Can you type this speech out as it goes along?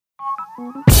Man,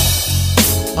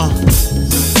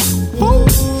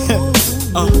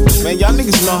 y'all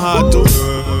niggas know how I do.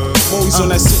 I'm always on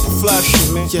that super fly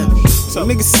shit, man. Yeah. So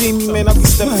niggas see me, man, I be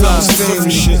stepping out on some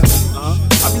different shit.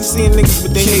 I be seeing niggas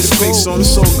with their hate face on, it's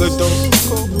so good though.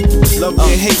 Love me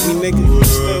and hate me, nigga.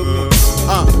 Still me.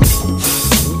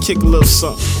 We kick a little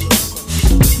something.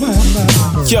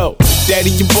 Yo, daddy,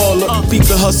 you baller. Peep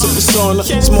the hustle persona.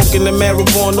 Smoking the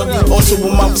marijuana. Also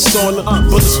with my persona.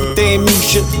 Bullets with their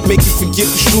amnesia. Make you forget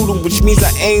the shooter, which means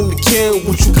I aim to kill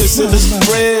what you consider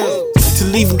real. To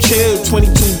leave them chill,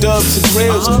 22 dubs and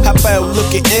grills. How about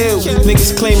looking ill?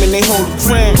 Niggas claiming they hold the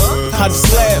crown. I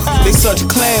just laugh, they such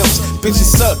clowns.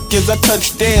 Bitches suck, cause I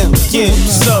touch down. Yeah,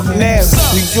 what's up now?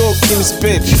 New York in this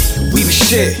bitch, we the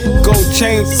shit. Gold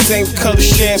chains, the same color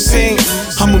champagne.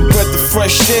 I'm a breath of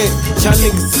fresh air. Y'all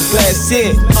niggas is last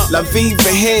hit. La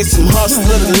Viva, Handsum,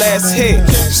 Hustla, the last hit.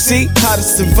 See how to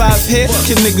survive here?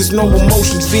 Cause niggas know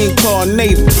emotions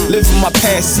reincarnated. Living my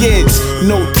past years,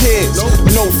 no tears,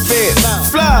 no fear.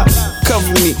 Fly, cover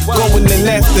me, going in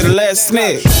after the last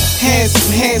snare.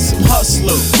 Handsum,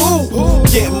 hustler, woo.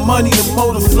 Getting money to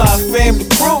motorfly, family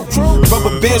crew.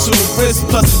 Rubber bands on the wrist,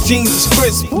 plus the jeans is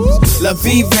crisp. La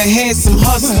Viva, Handsum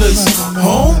hustlers.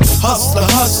 Home,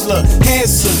 hustler,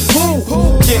 handsome, woo.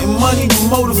 Getting money to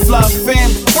motorfly,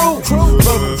 family crew.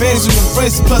 Rubber bands on the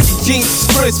wrist, plus the jeans is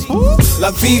crisp.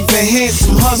 La Viva,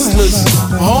 Handsum hustlers.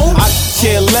 Home, I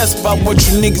care less about what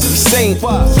you niggas be saying.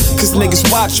 Cause niggas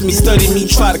watch me, study me,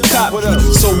 try to copy.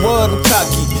 So what, I'm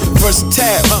cocky,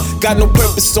 versatile. Got no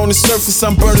purpose on the surface,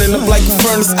 I'm burning up like a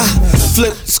furnace. I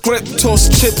flip script, toss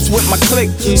chips with my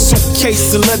click.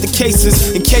 Suitcases and leather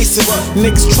cases in cases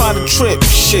niggas try to trip.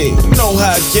 Shit, you know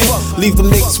how I get. Leave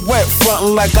them niggas wet,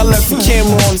 frontin' like I left the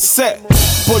camera on the set.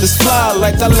 Bullets fly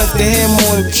like I left the hammer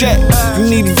on the jet. You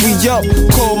need to re-up,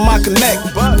 call my connect.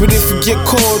 But if you get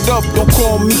called up, don't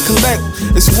call me collect.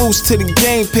 It's rules to the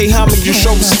game, pay homage and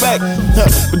show respect.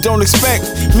 But don't expect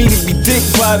me to be dick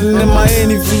riding in my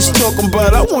interviews talking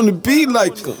about I wanna be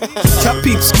like them. Y'all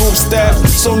peep school style,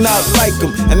 so not like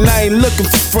them. And I ain't looking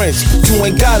for friends, you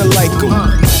ain't gotta like them.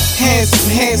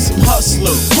 Handsum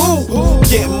hustler, woo.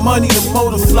 Getting money to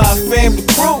motorfly, family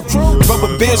crew.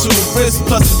 Rubber bands on the wrist,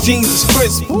 plus the jeans is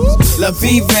crisp. La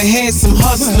Viva, Handsum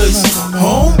hustlers.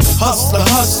 Home,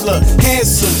 hustler,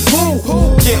 handsome, woo.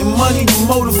 Getting money to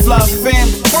motorfly,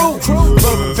 family crew.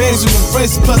 Rubber bands on the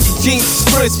wrist, plus the jeans is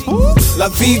crisp. La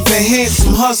Viva,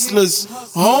 Handsum hustlers.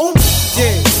 Home,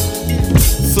 yeah.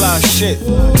 Fly shit,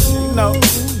 you know.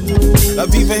 La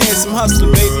Viva, Handsum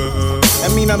hustler, baby. I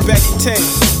mean, I'm back in 10.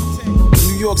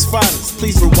 New York's finest,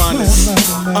 please rewind this.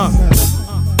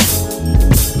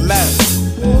 Mad.